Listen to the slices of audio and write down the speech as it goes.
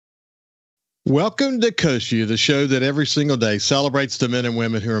Welcome to Coast Vue, the show that every single day celebrates the men and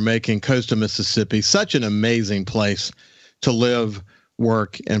women who are making coastal Mississippi such an amazing place to live,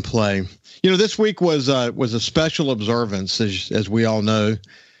 work, and play. You know, this week was a special observance, as we all know,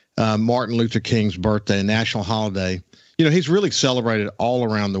 Martin Luther King's birthday, a national holiday. You know, he's really celebrated all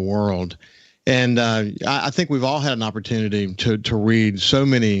around the world. And I think we've all had an opportunity to read so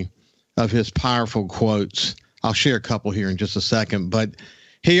many of his powerful quotes. I'll share a couple here in just a second, but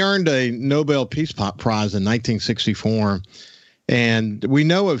he earned a Nobel Peace Prize in 1964, and we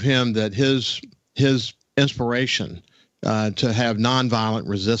know of him that his inspiration to have nonviolent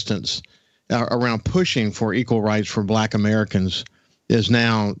resistance around pushing for equal rights for Black Americans is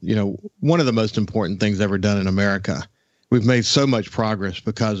now, you know, one of the most important things ever done in America. We've made so much progress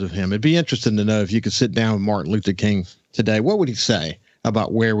because of him. It'd be interesting to know if you could sit down with Martin Luther King today, what would he say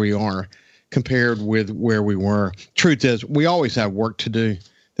about where we are compared with where we were? Truth is, we always have work to do.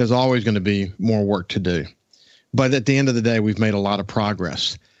 There's always going to be more work to do. But at the end of the day, we've made a lot of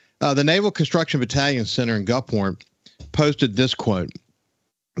progress. The Naval Construction Battalion Center in Gulfport posted this quote: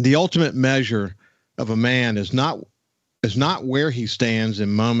 "The ultimate measure of a man is not where he stands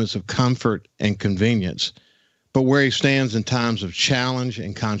in moments of comfort and convenience, but where he stands in times of challenge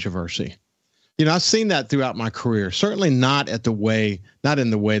and controversy." You know, I've seen that throughout my career, certainly not in the way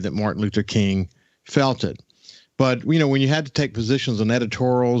that Martin Luther King felt it. But, you know, when you had to take positions on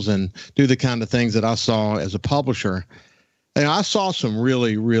editorials and do the kind of things that I saw as a publisher, and I saw some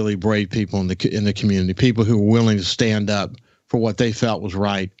really, really brave people in the community, people who were willing to stand up for what they felt was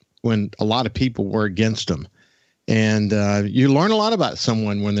right when a lot of people were against them. And you learn a lot about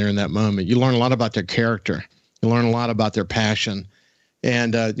someone when they're in that moment. You learn a lot about their character. You learn a lot about their passion.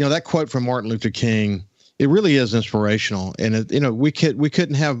 And, you know, that quote from Martin Luther King, it really is inspirational. And, you know, we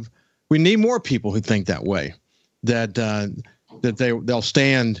need more people who think that way. That they'll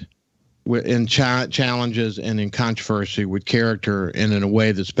stand in challenges and in controversy with character and in a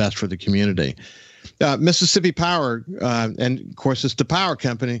way that's best for the community. Mississippi Power, and of course it's the power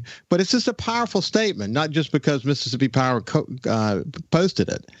company, but it's just a powerful statement, not just because Mississippi Power posted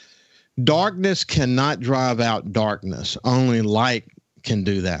it. "Darkness cannot drive out darkness. Only light can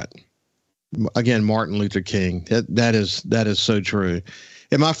do that." Again, Martin Luther King. That is so true.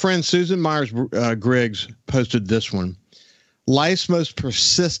 And my friend Susan Myers-Griggs posted this one: "Life's most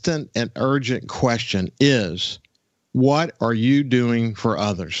persistent and urgent question is, what are you doing for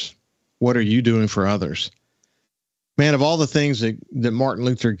others? What are you doing for others?" Man, of all the things that Martin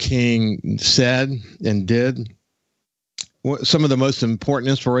Luther King said and did, some of the most important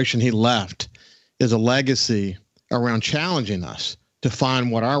inspiration he left is a legacy around challenging us to find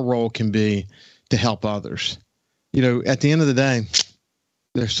what our role can be to help others. You know, at the end of the day,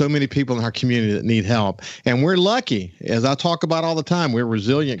 there's so many people in our community that need help. And we're lucky, as I talk about all the time, we're a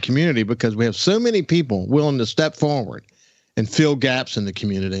resilient community because we have so many people willing to step forward and fill gaps in the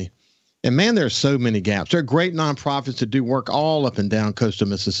community. And man, there are so many gaps. There are great nonprofits that do work all up and down coastal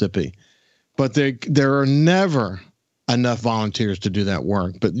Mississippi, but there are never enough volunteers to do that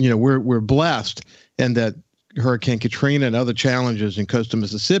work. But, you know, we're blessed in that Hurricane Katrina and other challenges in coastal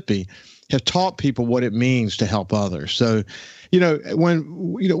Mississippi have taught people what it means to help others. So, you know,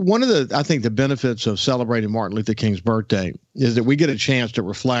 one of the, I think the benefits of celebrating Martin Luther King's birthday is that we get a chance to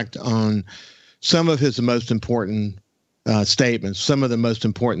reflect on some of his most important statements, some of the most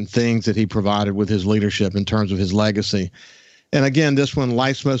important things that he provided with his leadership in terms of his legacy. And again, this one,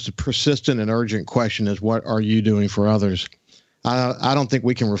 life's most persistent and urgent question is, what are you doing for others? I don't think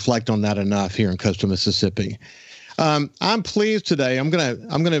we can reflect on that enough here in coastal Mississippi. I'm pleased today.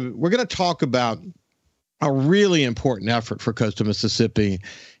 We're gonna talk about a really important effort for coastal Mississippi.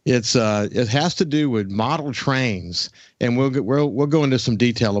 It has to do with model trains, and we'll go into some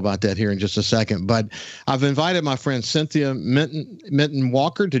detail about that here in just a second. But I've invited my friend Cynthia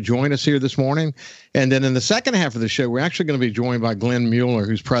Minton-Walker to join us here this morning, and then in the second half of the show, we're actually going to be joined by Glenn Mueller,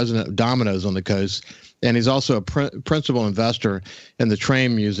 who's president of Domino's on the coast, and he's also a principal investor in the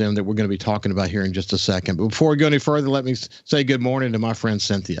Train Museum that we're going to be talking about here in just a second. But before we go any further, let me say good morning to my friend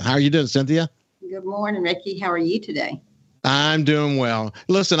Cynthia. How are you doing, Cynthia? Good morning, Ricky. How are you today? I'm doing well.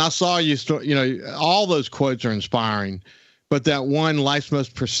 Listen, I saw you, all those quotes are inspiring, but that one, life's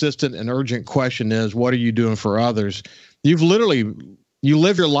most persistent and urgent question is, what are you doing for others? You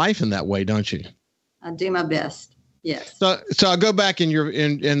live your life in that way, don't you? I do my best. Yes. So I'll go back and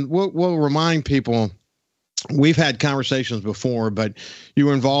we'll remind people, we've had conversations before, but you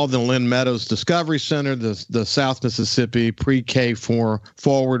were involved in Lynn Meadows Discovery Center, the South Mississippi Pre-K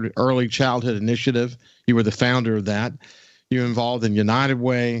Forward Early Childhood Initiative. You were the founder of that. You were involved in United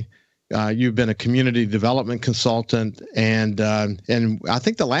Way, You've been a community development consultant, and I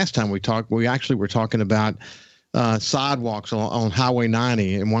think the last time we talked, we actually were talking about sidewalks on Highway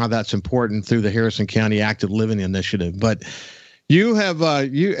 90 and why that's important through the Harrison County Active Living Initiative. But you have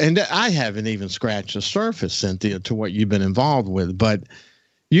and I haven't even scratched the surface, Cynthia, to what you've been involved with. But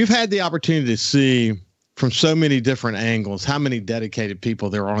you've had the opportunity to see from so many different angles how many dedicated people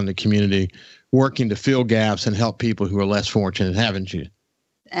there are in the community working to fill gaps and help people who are less fortunate, haven't you?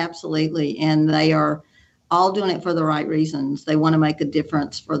 Absolutely. And they are all doing it for the right reasons. They want to make a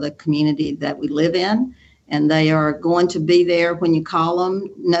difference for the community that we live in. And they are going to be there when you call them,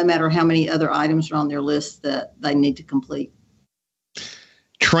 no matter how many other items are on their list that they need to complete.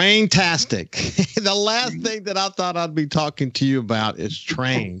 Traintastic. The last thing that I thought I'd be talking to you about is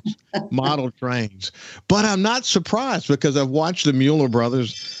trains, model trains. But I'm not surprised because I've watched the Mueller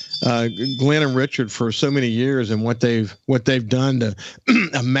brothers, Glenn and Richard, for so many years, and what they've done to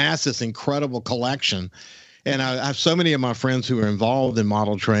amass this incredible collection. And I have so many of my friends who are involved in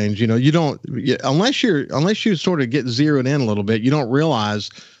model trains. You know, you don't, unless you sort of get zeroed in a little bit, you don't realize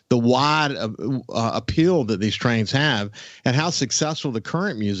the wide appeal that these trains have and how successful the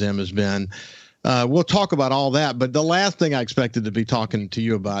current museum has been. We'll talk about all that, but the last thing I expected to be talking to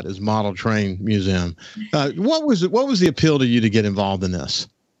you about is Model Train Museum. What was the appeal to you to get involved in this?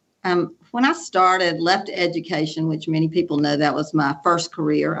 When I left education, which many people know that was my first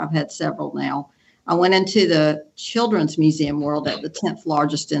career. I've had several now. I went into the children's museum world at the 10th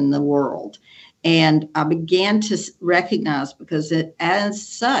largest in the world. And I began to recognize, because as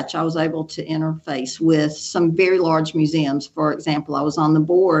such, I was able to interface with some very large museums. For example, I was on the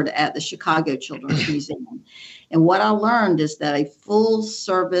board at the Chicago Children's Museum. And what I learned is that a full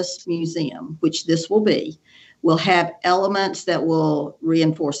service museum, which this will be, will have elements that will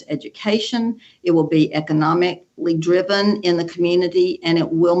reinforce education. It will be economically driven in the community, and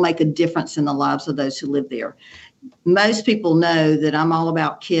it will make a difference in the lives of those who live there. Most people know that I'm all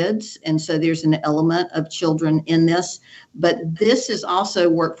about kids, and so there's an element of children in this, but this is also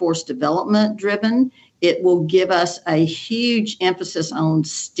workforce development driven. It will give us a huge emphasis on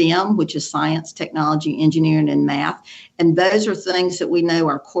STEM, which is science, technology, engineering, and math. And those are things that we know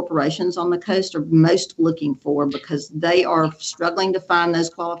our corporations on the coast are most looking for because they are struggling to find those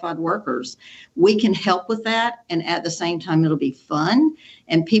qualified workers. We can help with that, and at the same time, it'll be fun.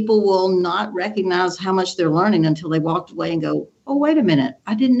 And people will not recognize how much they're learning until they walked away and go, oh, wait a minute,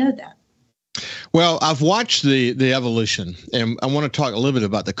 I didn't know that. Well, I've watched the evolution, and I want to talk a little bit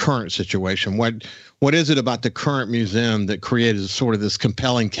about the current situation. What is it about the current museum that created sort of this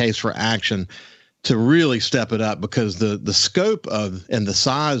compelling case for action to really step it up? Because the scope of and the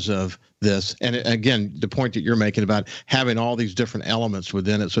size of this, and again, the point that you're making about having all these different elements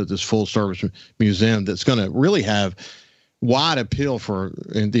within it, so this full service museum that's going to really have wide appeal for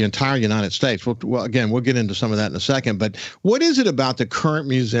the entire United States. Well, again, we'll get into some of that in a second. But what is it about the current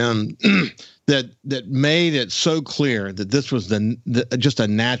museum that made it so clear that this was just a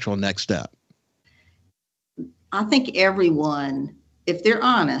natural next step? I think everyone, if they're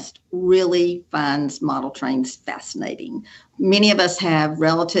honest, really finds model trains fascinating. Many of us have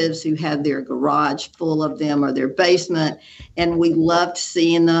relatives who have their garage full of them or their basement, and we loved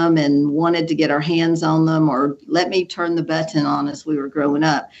seeing them and wanted to get our hands on them or let me turn the button on as we were growing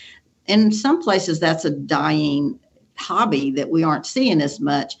up. In some places, that's a dying hobby that we aren't seeing as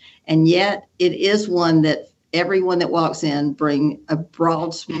much, and yet it is one that everyone that walks in bring a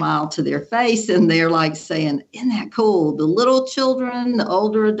broad smile to their face, and they're like saying, isn't that cool? The little children, the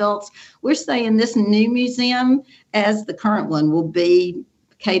older adults, we're saying this new museum, as the current one, will be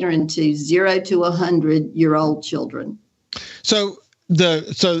catering to 0 to 100-year-old children. So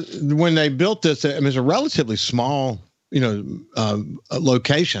when they built this, I mean, it's a relatively small,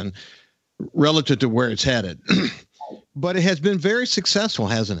 location relative to where it's headed, but it has been very successful,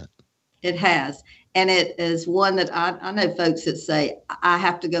 hasn't it? It has. And it is one that I know folks that say, I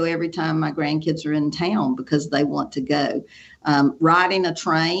have to go every time my grandkids are in town because they want to go. Riding a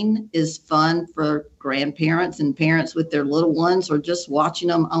train is fun for grandparents and parents with their little ones, or just watching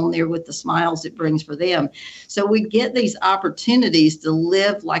them on there with the smiles it brings for them. So we get these opportunities to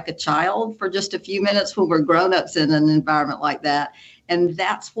live like a child for just a few minutes when we're grown-ups in an environment like that. And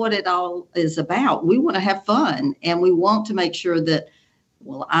that's what it all is about. We want to have fun, and we want to make sure that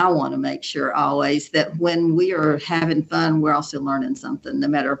I want to make sure always that when we are having fun, we're also learning something, no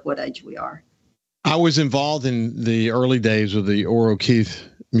matter what age we are. I was involved in the early days of the Orr O'Keefe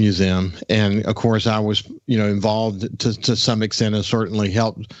Museum. And of course, I was, involved to some extent, and certainly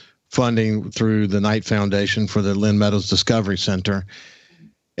helped funding through the Knight Foundation for the Lynn Meadows Discovery Center.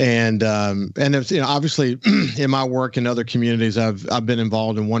 And it's, obviously in my work in other communities, I've been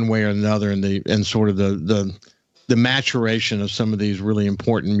involved in one way or another in sort of the maturation of some of these really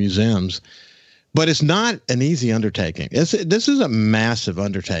important museums. But it's not an easy undertaking. This is a massive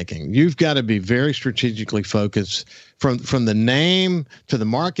undertaking. You've got to be very strategically focused from the name to the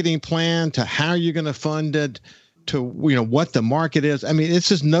marketing plan to how you're going to fund it to what the market is. I mean, it's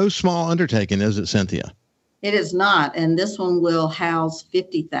just no small undertaking, is it, Cynthia? It is not. And this one will house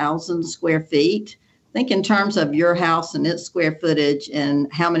 50,000 square feet. Think in terms of your house and its square footage and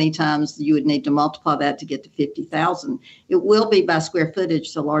how many times you would need to multiply that to get to 50,000. It will be by square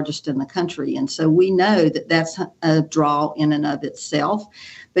footage the largest in the country. And so we know that that's a draw in and of itself,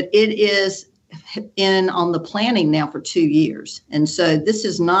 but it is in on the planning now for 2 years. And so this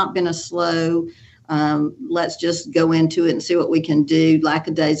has not been a slow, let's just go into it and see what we can do,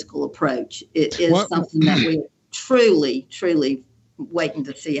 lackadaisical approach. It is something that we're truly, truly waiting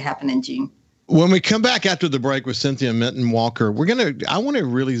to see happen in June. When we come back after the break with Cynthia Minton-Walker, I want to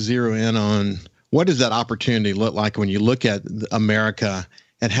really zero in on what does that opportunity look like when you look at America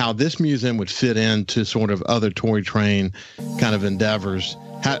and how this museum would fit into sort of other toy train kind of endeavors.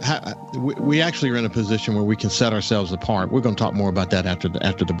 We actually are in a position where we can set ourselves apart. We're going to talk more about that after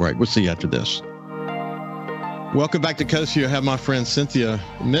the break. We'll see you after this. Welcome back to Coast Vue. I have my friend Cynthia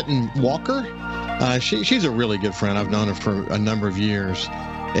Minton-Walker. She's a really good friend. I've known her for a number of years.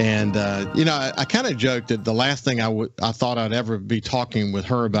 And, I kind of joked that the last thing I thought I'd ever be talking with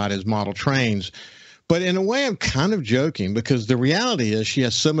her about is model trains. But in a way, I'm kind of joking because the reality is she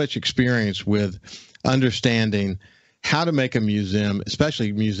has so much experience with understanding how to make a museum,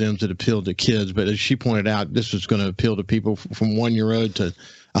 especially museums that appeal to kids. But as she pointed out, this is going to appeal to people from 1 year old to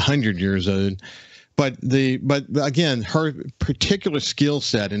 100 years old. But again, her particular skill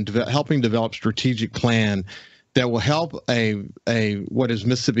set in helping develop strategic plan that will help what is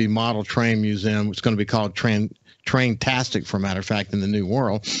Mississippi Model Train Museum. It's going to be called Traintastic, for a matter of fact, in the new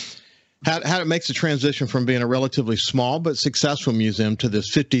world. How it makes the transition from being a relatively small but successful museum to this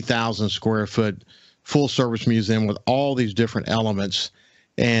 50,000 square foot full service museum with all these different elements.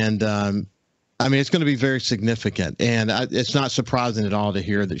 And it's going to be very significant. And it's not surprising at all to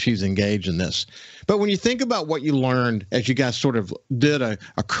hear that she's engaged in this. But when you think about what you learned as you guys sort of did a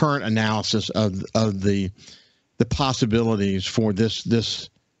current analysis of the possibilities for this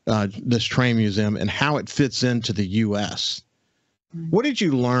train museum and how it fits into the U.S. What did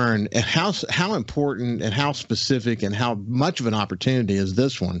you learn, and how important and how specific and how much of an opportunity is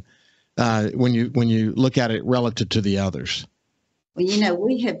this one when you look at it relative to the others? Well,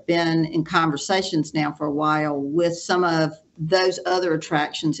 we have been in conversations now for a while with some of those other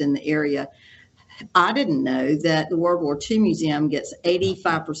attractions in the area. I didn't know that the World War II Museum gets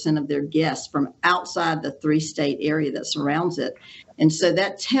 85% of their guests from outside the 3-state area that surrounds it. And so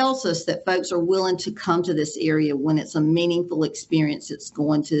that tells us that folks are willing to come to this area when it's a meaningful experience. It's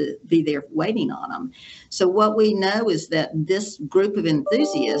going to be there waiting on them. So what we know is that this group of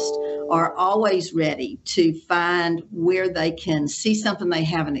enthusiasts are always ready to find where they can see something they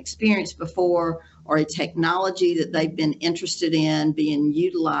haven't experienced before, or a technology that they've been interested in being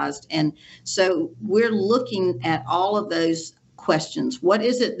utilized. And so we're looking at all of those questions. What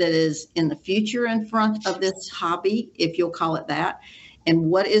is it that is in the future in front of this hobby, if you'll call it that? And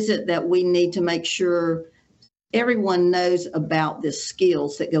what is it that we need to make sure everyone knows about the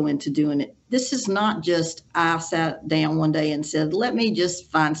skills that go into doing it? This is not just I sat down one day and said, let me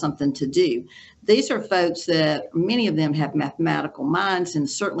just find something to do. These are folks that many of them have mathematical minds and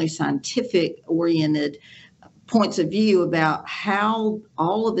certainly scientific oriented points of view about how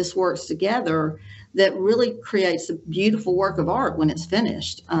all of this works together that really creates a beautiful work of art when it's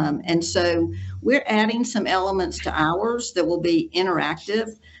finished. And so we're adding some elements to ours that will be interactive.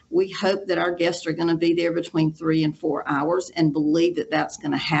 We hope that our guests are going to be there between 3 and 4 hours and believe that that's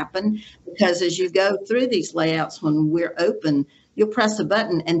going to happen, because as you go through these layouts, when we're open, you'll press a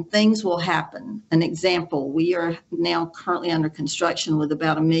button and things will happen. An example, we are now currently under construction with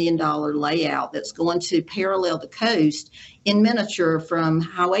about $1 million layout that's going to parallel the coast in miniature from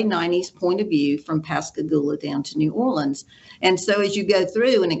Highway 90's point of view from Pascagoula down to New Orleans. And so as you go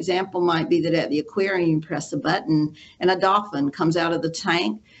through, an example might be that at the aquarium, you press a button and a dolphin comes out of the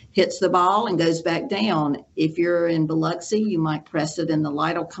tank, hits the ball and goes back down. If you're in Biloxi, you might press it and the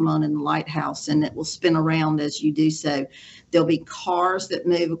light will come on in the lighthouse and it will spin around as you do so. There'll be cars that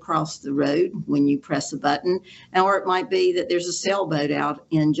move across the road when you press a button, or it might be that there's a sailboat out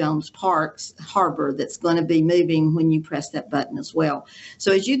in Jones Park's harbor that's going to be moving when you press that button as well.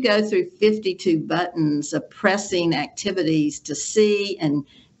 So as you go through 52 buttons of pressing activities to see and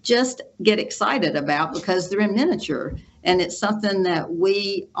just get excited about because they're in miniature, And it's something that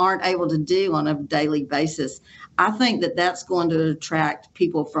we aren't able to do on a daily basis. I think that that's going to attract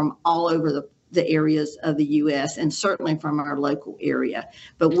people from all over the areas of the U.S. and certainly from our local area.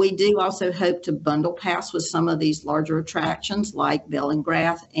 But we do also hope to bundle pass with some of these larger attractions like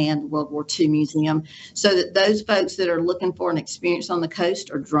Bellingrath and World War II Museum, so that those folks that are looking for an experience on the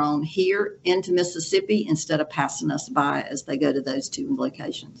coast are drawn here into Mississippi instead of passing us by as they go to those two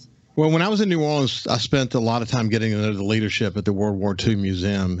locations. Well, when I was in New Orleans, I spent a lot of time getting to know the leadership at the World War II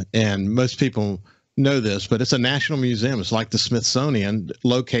Museum, and most people know this, but it's a national museum. It's like the Smithsonian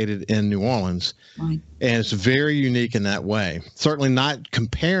located in New Orleans. Right. And it's very unique in that way. Certainly not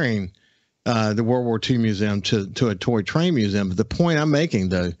comparing the World War II Museum to a toy train museum. But the point I'm making,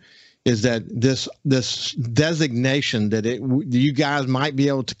 though, is that this designation that you guys might be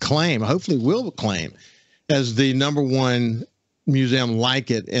able to claim, hopefully will claim, as the #1 museum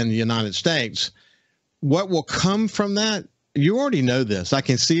like it in the United States, what will come from that? You already know this. I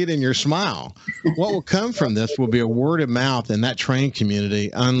can see it in your smile. What will come from this will be a word of mouth in that train community,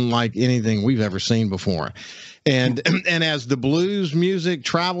 unlike anything we've ever seen before. And as the blues music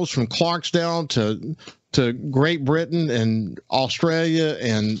travels from Clarksdale to Great Britain and Australia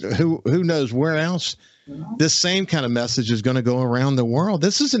and who knows where else, this same kind of message is going to go around the world.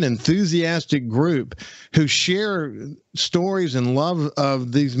 This is an enthusiastic group who share stories and love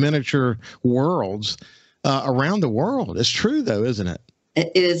of these miniature worlds around the world. It's true, though, isn't it?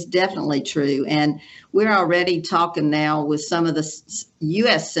 It is definitely true. And we're already talking now with some of the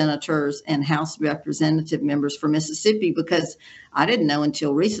U.S. senators and House representative members for Mississippi, because I didn't know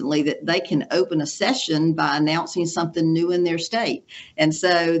until recently that they can open a session by announcing something new in their state. And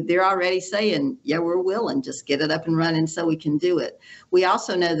so they're already saying, yeah, we're willing, just get it up and running so we can do it. We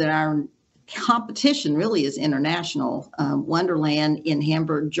also know that our competition really is international. Wonderland in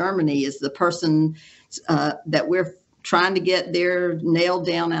Hamburg, Germany is the person that we're trying to get their nailed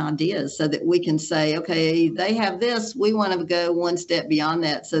down ideas so that we can say, okay, they have this, we want to go one step beyond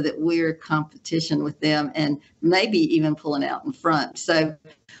that so that we're competition with them and maybe even pulling out in front. So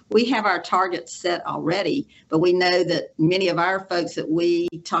we have our targets set already, but we know that many of our folks that we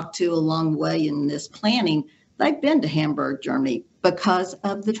talked to along the way in this planning, they've been to Hamburg, Germany because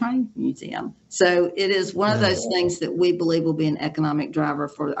of the train museum. So it is one of those things that we believe will be an economic driver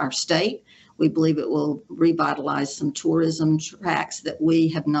for our state. We believe it will revitalize some tourism tracks that we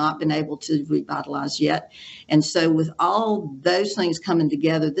have not been able to revitalize yet. And so with all those things coming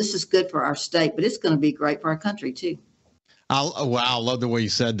together, this is good for our state, but it's going to be great for our country too. Wow, I love the way you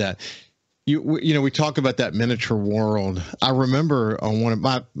said that. You know, we talk about that miniature world. I remember on one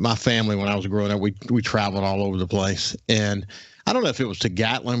of my family when I was growing up, we traveled all over the place. And I don't know if it was to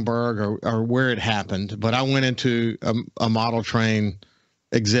Gatlinburg or where it happened, but I went into a model train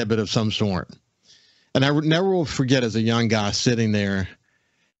exhibit of some sort. And I never will forget as a young guy sitting there,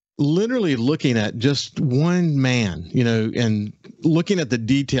 literally looking at just one man, you know, and looking at the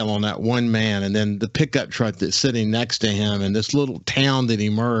detail on that one man, and then the pickup truck that's sitting next to him and this little town that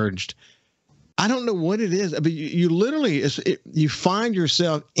emerged. I don't know what it is, but you literally, you find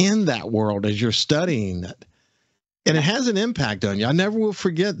yourself in that world as you're studying it. And it has an impact on you. I never will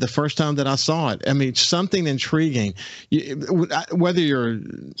forget the first time that I saw it. I mean, it's something intriguing. Whether you're,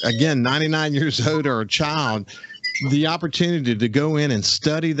 again, 99 years old or a child, the opportunity to go in and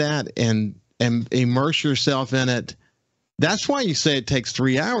study that and immerse yourself in it, that's why you say it takes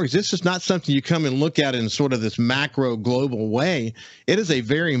 3 hours. This is not something you come and look at in sort of this macro global way. It is a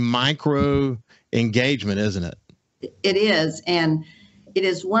very micro engagement, isn't it? It is. And it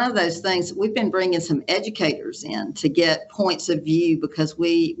is one of those things. We've been bringing some educators in to get points of view because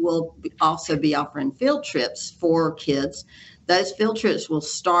we will also be offering field trips for kids. Those field trips will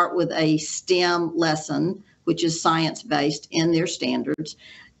start with a STEM lesson, which is science-based in their standards.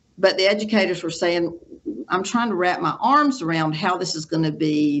 But the educators were saying, I'm trying to wrap my arms around how this is going to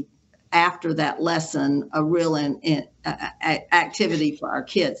be after that lesson, a real activity for our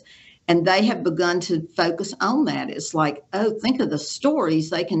kids. And they have begun to focus on that. It's like, oh, think of the stories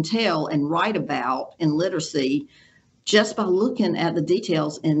they can tell and write about in literacy just by looking at the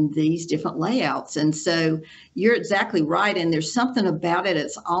details in these different layouts. And so you're exactly right. And there's something about it.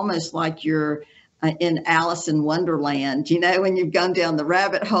 It's almost like you're in Alice in Wonderland, you know, when you've gone down the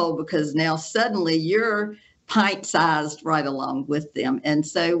rabbit hole, because now suddenly you're pint-sized right along with them. And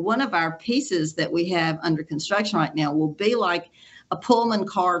so one of our pieces that we have under construction right now will be like a Pullman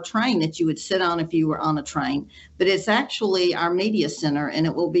car train that you would sit on if you were on a train, but it's actually our media center, and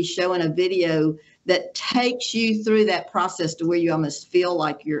it will be showing a video that takes you through that process to where you almost feel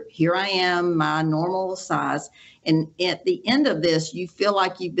like here I am, my normal size. And at the end of this, you feel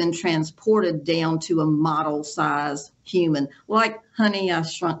like you've been transported down to a model size human, like Honey, I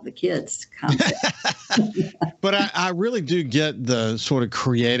Shrunk the Kids concept. But I really do get the sort of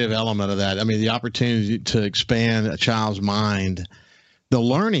creative element of that. I mean, the opportunity to expand a child's mind. The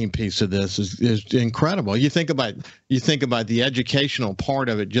learning piece of this is incredible. You think about the educational part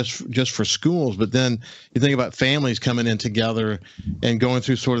of it just for schools, but then you think about families coming in together and going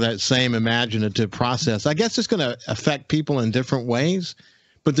through sort of that same imaginative process. I guess it's going to affect people in different ways,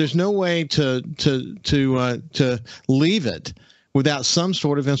 but there's no way to leave it without some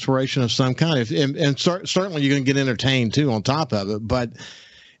sort of inspiration of some kind. And certainly you're going to get entertained too on top of it, but.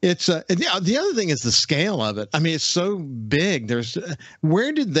 It's the other thing is the scale of it. I mean, it's so big.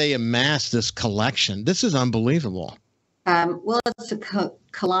 Where did they amass this collection? This is unbelievable. Well, it's a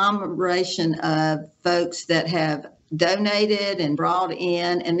conglomeration of folks that have donated and brought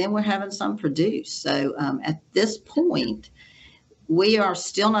in, and then we're having some produced. So at this point, we are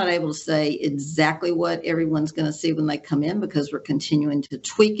still not able to say exactly what everyone's going to see when they come in, because we're continuing to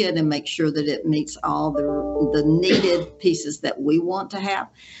tweak it and make sure that it meets all the needed pieces that we want to have.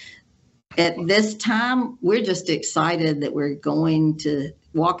 At this time, we're just excited that we're going to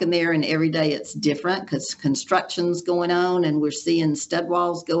walk in there, and every day it's different because construction's going on and we're seeing stud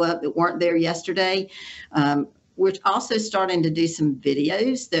walls go up that weren't there yesterday. We're also starting to do some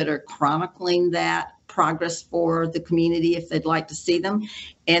videos that are chronicling that progress for the community if they'd like to see them.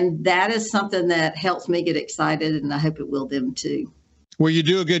 And that is something that helps me get excited, and I hope it will them too. Well, you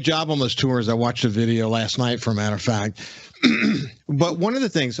do a good job on those tours. I watched a video last night, for a matter of fact. But one of the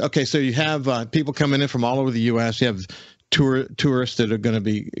things, okay, so you have people coming in from all over the U.S. You have tourists that are going to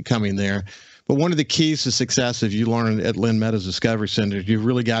be coming there. But one of the keys to success, as you learned at Lynn Meadows Discovery Center, you've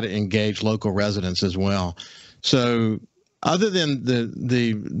really got to engage local residents as well. So other than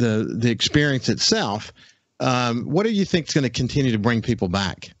the experience itself, what do you think is going to continue to bring people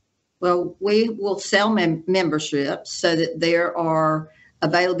back? Well, we will sell memberships so that there are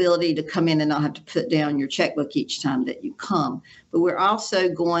availability to come in and not have to put down your checkbook each time that you come. But we're also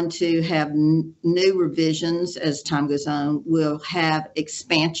going to have new revisions as time goes on. We'll have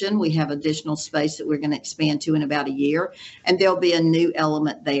expansion. We have additional space that we're going to expand to in about a year, and there'll be a new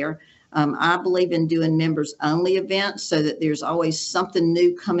element there. I believe in doing members only events so that there's always something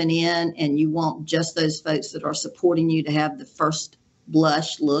new coming in, and you want just those folks that are supporting you to have the first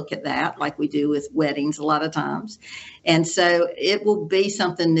blush look at that, like we do with weddings a lot of times. And so it will be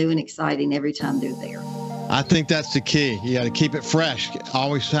something new and exciting every time they're there. I think that's the key. You got to keep it fresh.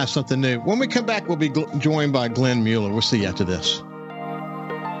 Always have something new. When we come back, we'll be joined by Glenn Mueller. We'll see you after this.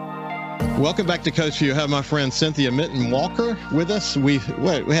 Welcome back to Coast Vue. I have my friend Cynthia Minton-Walker with us. We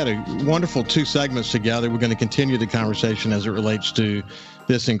had a wonderful 2 segments together. We're going to continue the conversation as it relates to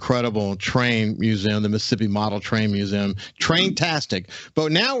this incredible train museum, the Mississippi Model Train Museum, Traintastic.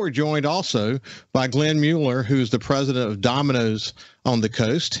 But now we're joined also by Glenn Mueller, who's the president of Domino's on the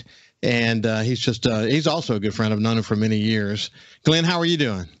coast. And he's also a good friend. I've known him for many years. Glenn, how are you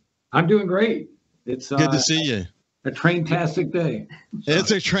doing? I'm doing great. It's good to see you. A traintastic day.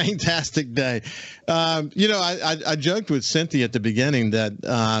 It's a traintastic day. I joked with Cynthia at the beginning that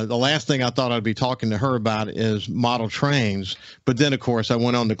the last thing I thought I'd be talking to her about is model trains. But then, of course, I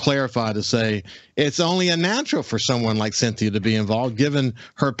went on to clarify to say it's only a natural for someone like Cynthia to be involved, given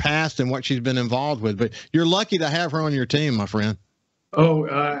her past and what she's been involved with. But you're lucky to have her on your team, my friend. Oh,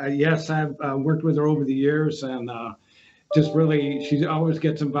 yes. I've worked with her over the years, and just really, she always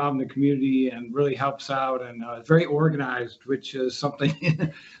gets involved in the community and really helps out, and very organized, which is something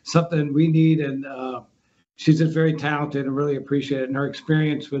we need. And she's just very talented and really appreciate it. And her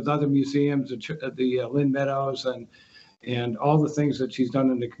experience with other museums, the Lynn Meadows, and all the things that she's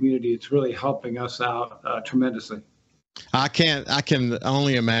done in the community, it's really helping us out tremendously. I can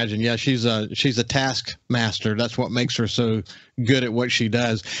only imagine. Yeah, she's a taskmaster. That's what makes her so good at what she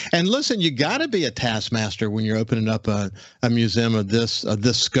does. And listen, you got to be a taskmaster when you're opening up a museum of this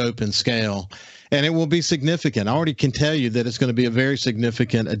scope and scale. And it will be significant. I already can tell you that it's going to be a very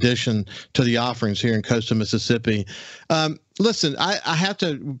significant addition to the offerings here in coastal Mississippi. Listen, I have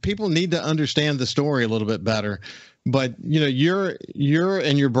to. People need to understand the story a little bit better. But your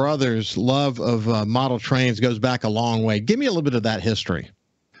and your brother's love of model trains goes back a long way. Give me a little bit of that history.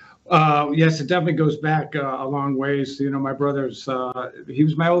 Yes, it definitely goes back a long ways. My brother's he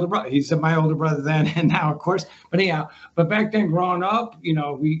was my older brother. He's my older brother then and now, of course. But anyhow, back then, growing up,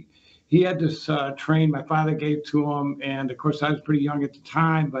 he had this train my father gave to him, and of course I was pretty young at the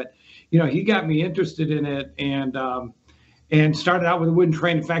time. But he got me interested in it, and and started out with a wooden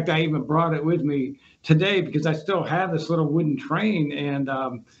train. In fact, I even brought it with me today because I still have this little wooden train, and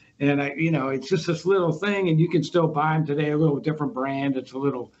I, it's just this little thing, and you can still buy them today, a little different brand. It's a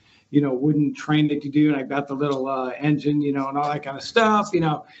little, wooden train that you do, and I got the little engine, and all that kind of stuff,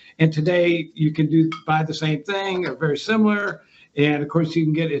 and today you can buy the same thing or very similar, and of course you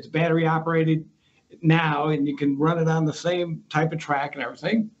can get it's battery operated now, and you can run it on the same type of track and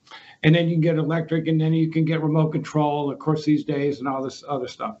everything. And then you can get electric, and then you can get remote control, of course, these days, and all this other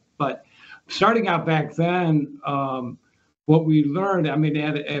stuff. But starting out back then, what we learned, I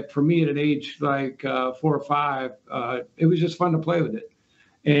mean, for me at an age like 4 or 5, it was just fun to play with it.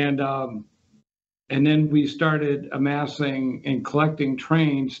 And then we started amassing and collecting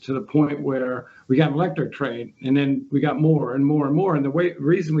trains to the point where we got an electric train, and then we got more and more and more. And the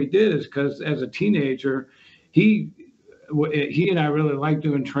reason we did is because as a teenager, he and I really liked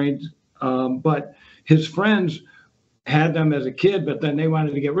doing trains, but his friends had them as a kid, but then they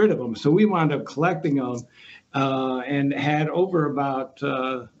wanted to get rid of them. So we wound up collecting them and had over about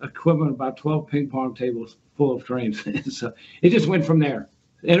equivalent about 12 ping pong tables full of trains. So it just went from there.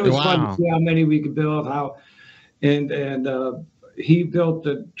 And it was fun to see how many we could build, and he built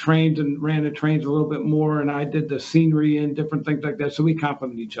the trains and ran the trains a little bit more, and I did the scenery and different things like that. So we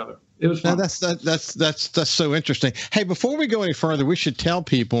complemented each other. It was fun. Now that's so interesting. Hey, before we go any further, we should tell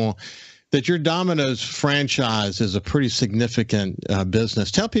people that your Domino's franchise is a pretty significant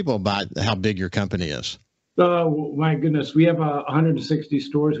business. Tell people about how big your company is. Oh, my goodness. We have 160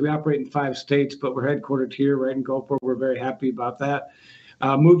 stores. We operate in 5 states, but we're headquartered here right in Gulfport. We're very happy about that.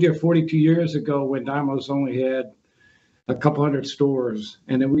 Moved here 42 years ago when Domino's only had a couple hundred stores.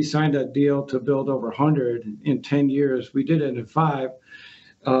 And then we signed a deal to build over 100 in 10 years. We did it in 5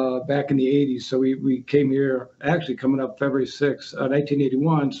 back in the 80s. So we came here actually coming up February 6th,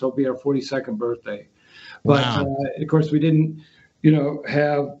 1981. So it'll be our 42nd birthday. But of course, we didn't,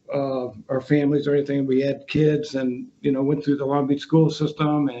 have our families or anything. We had kids and, went through the Long Beach school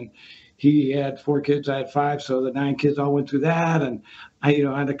system, and he had 4 kids, I had 5. So the 9 kids all went through that. And I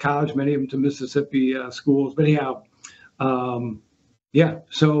went to college, many of them to Mississippi schools. But anyhow, but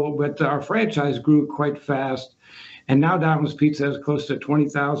our franchise grew quite fast. And now Domino's Pizza has close to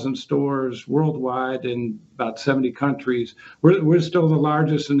 20,000 stores worldwide in about 70 countries. We're still the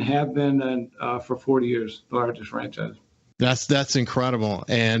largest and have been for 40 years, the largest franchise. That's incredible.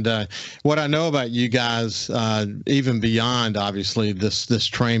 And what I know about you guys, even beyond obviously this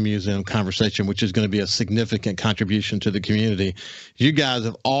train museum conversation, which is going to be a significant contribution to the community, you guys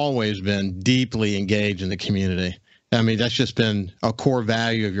have always been deeply engaged in the community. I mean, that's just been a core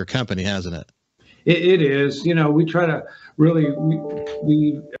value of your company, hasn't it? It is. We try to really,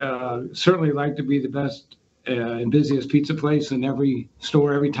 we certainly like to be the best and busiest pizza place in every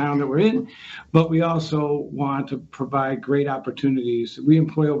store, every town that we're in. But we also want to provide great opportunities. We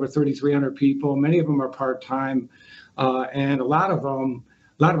employ over 3,300 people. Many of them are part-time. And a lot of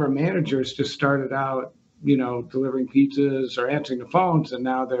our managers just started out, delivering pizzas or answering the phones. And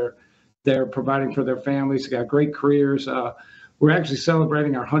now they're providing for their families. They got great careers. We're actually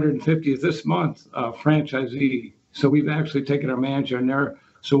celebrating our 150th this month, franchisee. So we've actually taken our manager in there.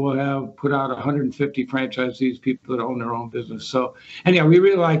 So we'll have put out 150 franchisees, people that own their own business. So anyhow, we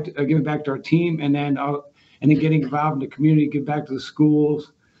really like giving back to our team, and then getting involved in the community, give back to the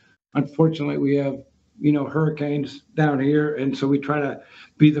schools. Unfortunately, we have hurricanes down here, and so we try to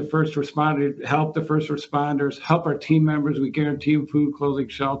be the first responder, help the first responders, help our team members. We guarantee them food, clothing,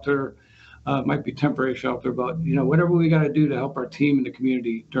 shelter. Might be temporary shelter, but whatever we got to do to help our team in the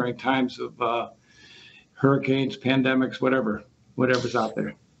community during times of hurricanes, pandemics, whatever's out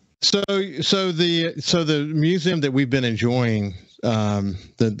there. So the museum that we've been enjoying,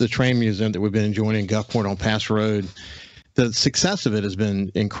 the train museum that we've been enjoying in Gulfport on Pass Road, the success of it has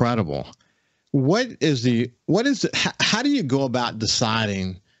been incredible. How do you go about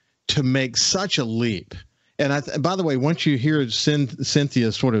deciding to make such a leap? And by the way, once you hear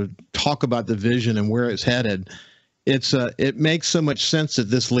Cynthia sort of talk about the vision and where it's headed, it makes so much sense that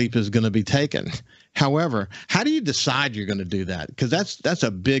this leap is going to be taken. However, how do you decide you're going to do that? Because that's a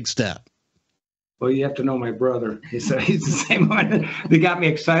big step. Well, you have to know my brother. He's the same one that got me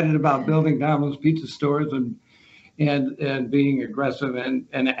excited about building Domino's Pizza stores and being aggressive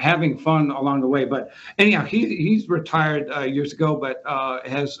and having fun along the way. But anyhow, he's retired years ago, but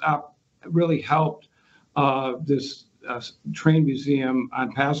has really helped this train museum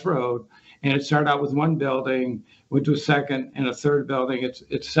on Pass Road. And it started out with one building, went to a second and a third building.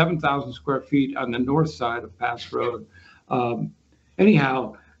 It's 7,000 square feet on the north side of Pass Road.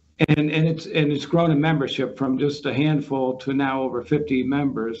 it's grown in membership from just a handful to now over 50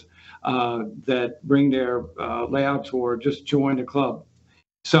 members that bring their layouts or just join the club.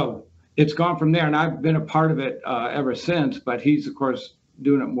 So it's gone from there, and I've been a part of it ever since. But he's, of course,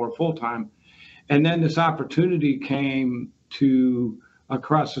 doing it more full time. And then this opportunity came to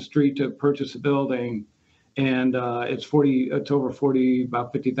across the street to purchase a building, and it's over 40,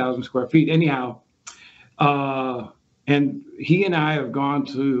 about 50,000 square feet. Anyhow, and he and I have gone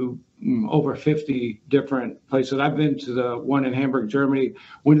to over 50 different places. I've been to the one in Hamburg, Germany,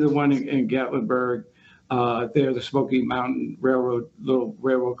 went to the one in Gatlinburg. There, the Smoky Mountain Railroad, little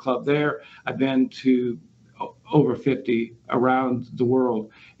railroad club there. I've been to over 50 around the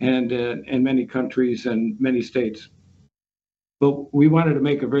world and in many countries and many states. But we wanted to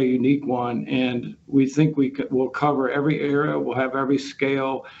make a very unique one, and we think we'll cover every area. We'll have every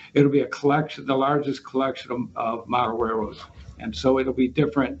scale. It'll be a collection, the largest collection of model railroads, and so it'll be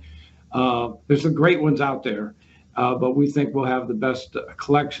different. There's some great ones out there, but we think we'll have the best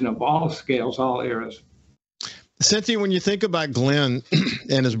collection of all scales, all eras. Cynthia, when you think about Glenn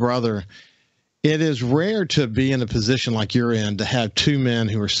and his brother, it is rare to be in a position like you're in, to have two men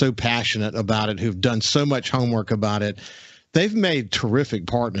who are so passionate about it, who've done so much homework about it. They've made terrific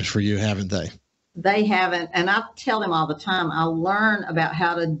partners for you, haven't they? They haven't. And I tell them all the time, I learn about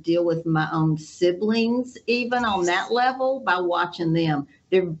how to deal with my own siblings, even on that level, by watching them.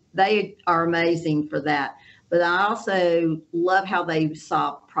 They are amazing for that. But I also love how they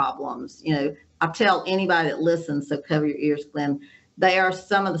solve problems. You know, I tell anybody that listens, so cover your ears, Glenn, they are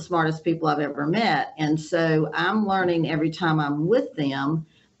some of the smartest people I've ever met. And so I'm learning every time I'm with them.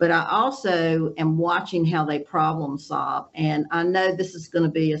 But I also am watching how they problem solve. And I know this is going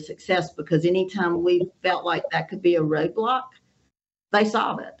to be a success because anytime we felt like that could be a roadblock, they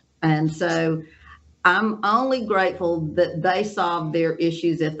solve it. And so I'm only grateful that they solve their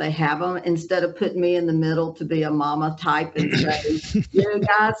issues if they have them, instead of putting me in the middle to be a mama type and say, you know,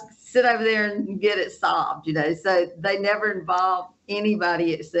 guys, sit over there and get it solved, you know. So they never involve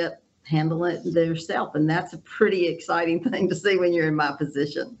anybody except handle it themselves, and that's a pretty exciting thing to see when you're in my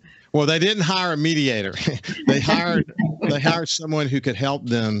position. Well, they didn't hire a mediator. They hired someone who could help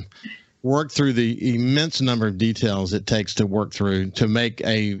them work through the immense number of details it takes to work through to make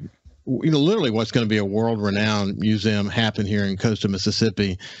a, you know, literally what's going to be a world-renowned museum happen here in coastal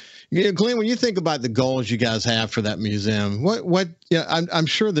Mississippi. You know, Glenn, when you think about the goals you guys have for that museum, I'm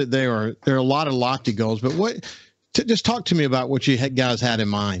sure that there are a lot of lofty goals, but just talk to me about what you guys had in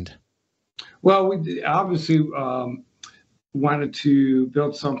mind. Well, we obviously wanted to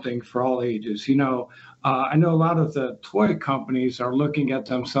build something for all ages. You know, I know a lot of the toy companies are looking at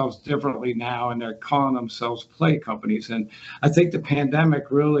themselves differently now, and they're calling themselves play companies. And I think the pandemic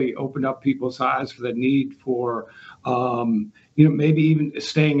really opened up people's eyes for the need for, you know, maybe even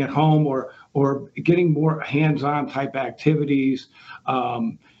staying at home or getting more hands-on type activities.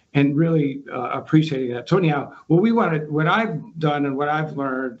 And really appreciating that. So anyhow, what I've done and what I've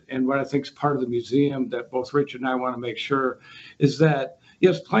learned and what I think is part of the museum that both Richard and I want to make sure is that,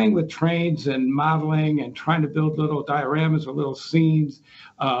 yes, playing with trains and modeling and trying to build little dioramas or little scenes,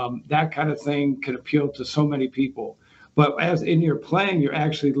 that kind of thing can appeal to so many people. But as in your playing, you're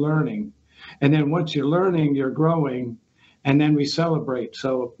actually learning. And then once you're learning, you're growing, and then we celebrate.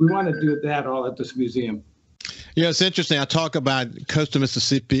 So we want to do that all at this museum. Yeah, it's interesting. I talk about coastal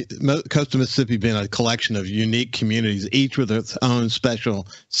Mississippi being a collection of unique communities, each with its own special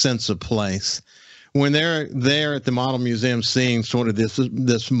sense of place. When they're there at the Model Museum seeing sort of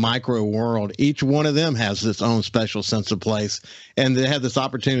this micro world, each one of them has its own special sense of place, and they have this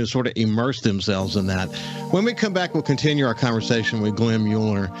opportunity to sort of immerse themselves in that. When we come back, we'll continue our conversation with Glenn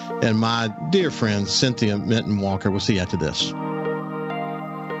Mueller and my dear friend, Cynthia Minton-Walker. We'll see you after this.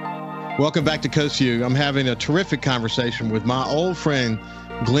 Welcome back to Coast Vue. I'm having a terrific conversation with my old friend,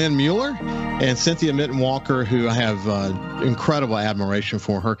 Glenn Mueller, and Cynthia Minton-Walker, who I have incredible admiration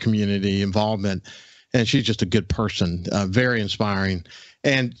for her community involvement. And she's just a good person, very inspiring.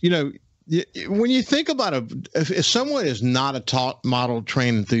 And, you know, when you think about if someone is not a model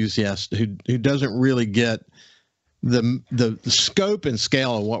train enthusiast who doesn't really get the scope and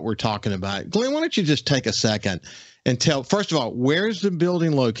scale of what we're talking about, Glenn, why don't you just take a second and tell, first of all, where's the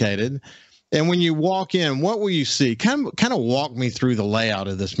building located? And when you walk in, what will you see? Kind of walk me through the layout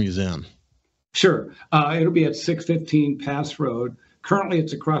of this museum. Sure. It'll be at 615 Pass Road. Currently,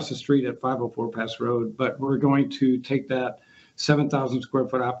 it's across the street at 504 Pass Road, but we're going to take that 7,000 square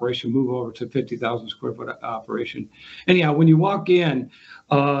foot operation, move over to 50,000 square foot operation. Anyhow, when you walk in,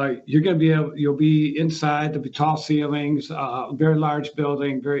 you'll be inside. There'll be tall ceilings, very large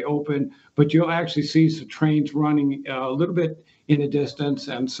building, very open, but you'll actually see some trains running a little bit in the distance,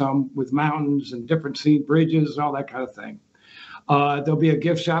 and some with mountains and different scene bridges and all that kind of thing. There'll be a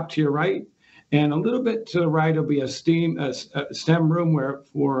gift shop to your right, and a little bit to the right will be a STEM room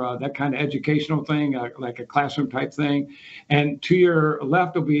for that kind of educational thing, like a classroom type thing. And to your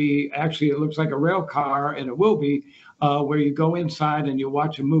left will be, actually, it looks like a rail car, and it will be, where you go inside and you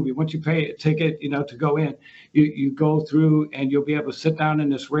watch a movie. Once you pay a ticket, to go in, you go through and you'll be able to sit down in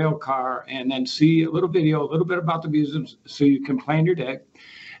this rail car and then see a little video, a little bit about the museum, so you can plan your day.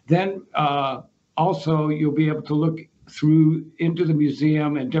 Then also you'll be able to look through into the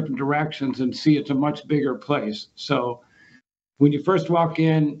museum in different directions and see it's a much bigger place. So when you first walk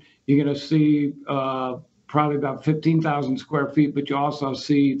in, you're going to see probably about 15,000 square feet, but you also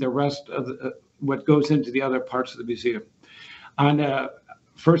see the rest of what goes into the other parts of the museum. On the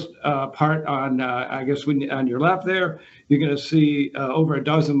first part, on on your left there, you're going to see over a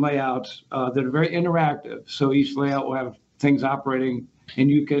dozen layouts that are very interactive. So each layout will have things operating, and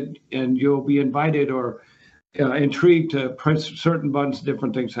you'll be invited or intrigued to press certain buttons,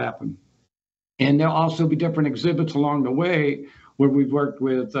 different things happen. And there'll also be different exhibits along the way where we've worked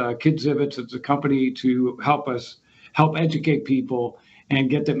with Kidzibits as a company to help educate people and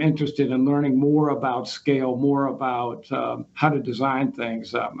get them interested in learning more about scale, more about how to design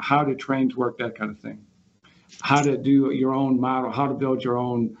things, how do trains work, that kind of thing, how to do your own model, how to build your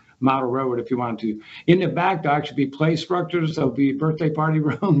own model railroad if you want to. In the back, there'll actually be play structures. There'll be birthday party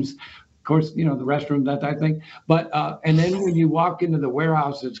rooms. Of course, the restroom, that type of thing. But and then when you walk into the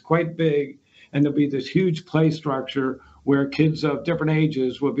warehouse, it's quite big, and there'll be this huge play structure where kids of different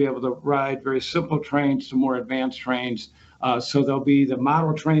ages will be able to ride very simple trains to more advanced trains. So there'll be the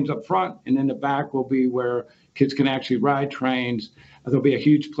model trains up front, and in the back will be where kids can actually ride trains. There'll be a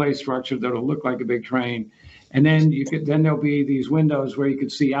huge play structure that'll look like a big train, and then there'll be these windows where you can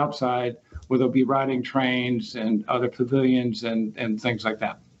see outside, where they'll be riding trains and other pavilions and things like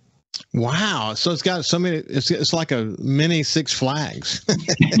that. Wow. So it's got so many, it's like a mini Six Flags. A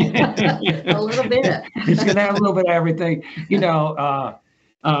little bit. It's going to have a little bit of everything,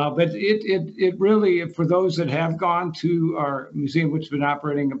 but it really, for those that have gone to our museum, which has been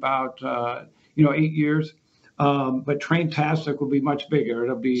operating about, 8 years, but Traintastic will be much bigger.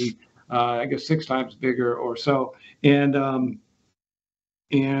 It'll be, 6 times bigger or so. And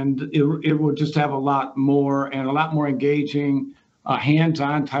it will just have a lot more engaging,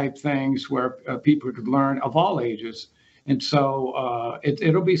 hands-on type things where people could learn of all ages. And so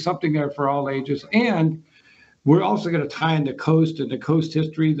it'll be something there for all ages. And we're also going to tie in the coast and the coast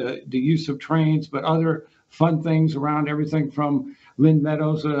history, the use of trains, but other fun things around everything from Lynn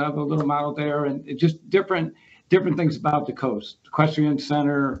Meadows. I have a little model there, and just different things about the coast. Equestrian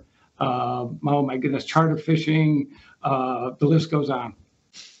Center, oh my goodness, charter fishing, the list goes on.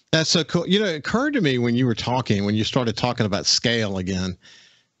 That's so cool. It occurred to me when you started talking about scale again,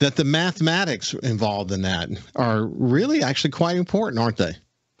 that the mathematics involved in that are really actually quite important, aren't they?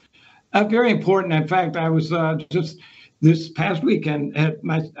 Very important. In fact, I was just this past weekend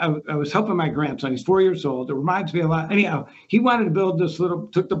I was helping my grandson. He's 4 years old. It reminds me a lot. Anyhow, he wanted to build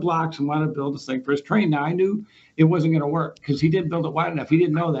took the blocks and wanted to build this thing for his train. Now I knew it wasn't going to work because he didn't build it wide enough. He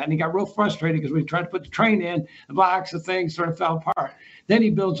didn't know that. And he got real frustrated because when he tried to put the train in, the blocks, the things sort of fell apart. Then he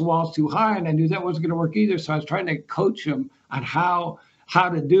builds the walls too high, and I knew that wasn't going to work either. So I was trying to coach him on how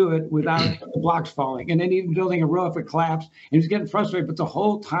to do it without the blocks falling. And then even building a row if it collapsed, and he's getting frustrated, but the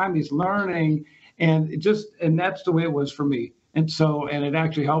whole time he's learning, and that's the way it was for me. And it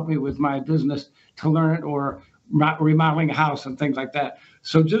actually helped me with my business to learn it, or remodeling a house and things like that.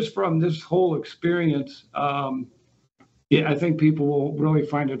 So just from this whole experience, I think people will really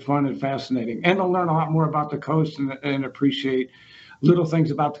find it fun and fascinating, and they'll learn a lot more about the coast and appreciate little things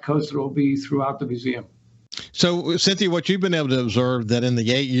about the coast that will be throughout the museum. So, Cynthia, what you've been able to observe, that in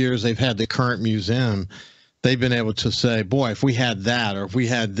the 8 years they've had the current museum, they've been able to say, boy, if we had that, or if we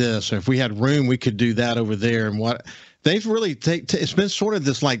had this, or if we had room, we could do that over there. And what they've really it's been sort of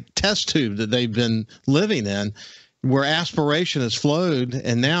this like test tube that they've been living in, where aspiration has flowed,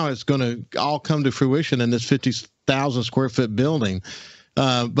 and now it's going to all come to fruition in this 50,000 square foot building.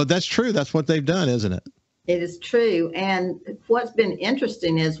 But that's true. That's what they've done, isn't it? It is true. And what's been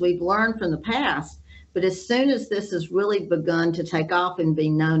interesting is we've learned from the past, but as soon as this has really begun to take off and be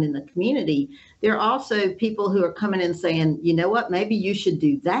known in the community, there are also people who are coming in saying, you know what, maybe you should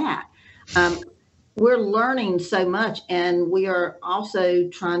do that. We're learning so much, and we are also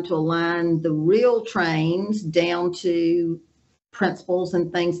trying to align the real trains down to principles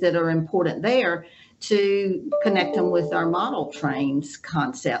and things that are important there, to connect them with our model trains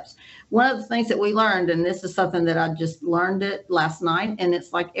concepts. One of the things that we learned, and this is something that I just learned it last night, and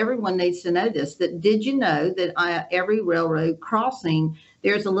it's like everyone needs to know this, that did you know that every railroad crossing,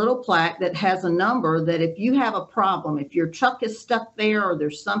 there's a little plaque that has a number that if you have a problem, if your truck is stuck there or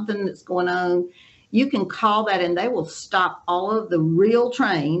there's something that's going on, you can call that and they will stop all of the real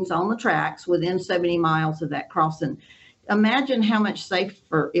trains on the tracks within 70 miles of that crossing. Imagine how much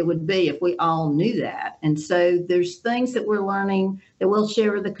safer it would be if we all knew that. And so there's things that we're learning that we'll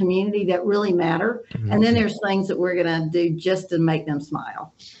share with the community that really matter. And then there's things that we're going to do just to make them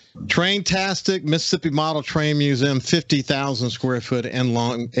smile. Traintastic, Mississippi Model Train Museum, 50,000 square foot in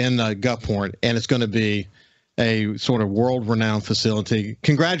Gulfport, and it's going to be a sort of world-renowned facility.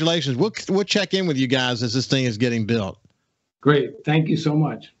 Congratulations. We'll check in with you guys as this thing is getting built. Great. Thank you so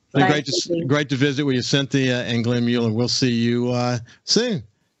much. Great to visit with you, Cynthia and Glenn Mueller. We'll see you soon.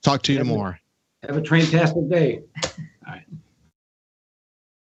 Talk to you tomorrow. Have a Traintastic day.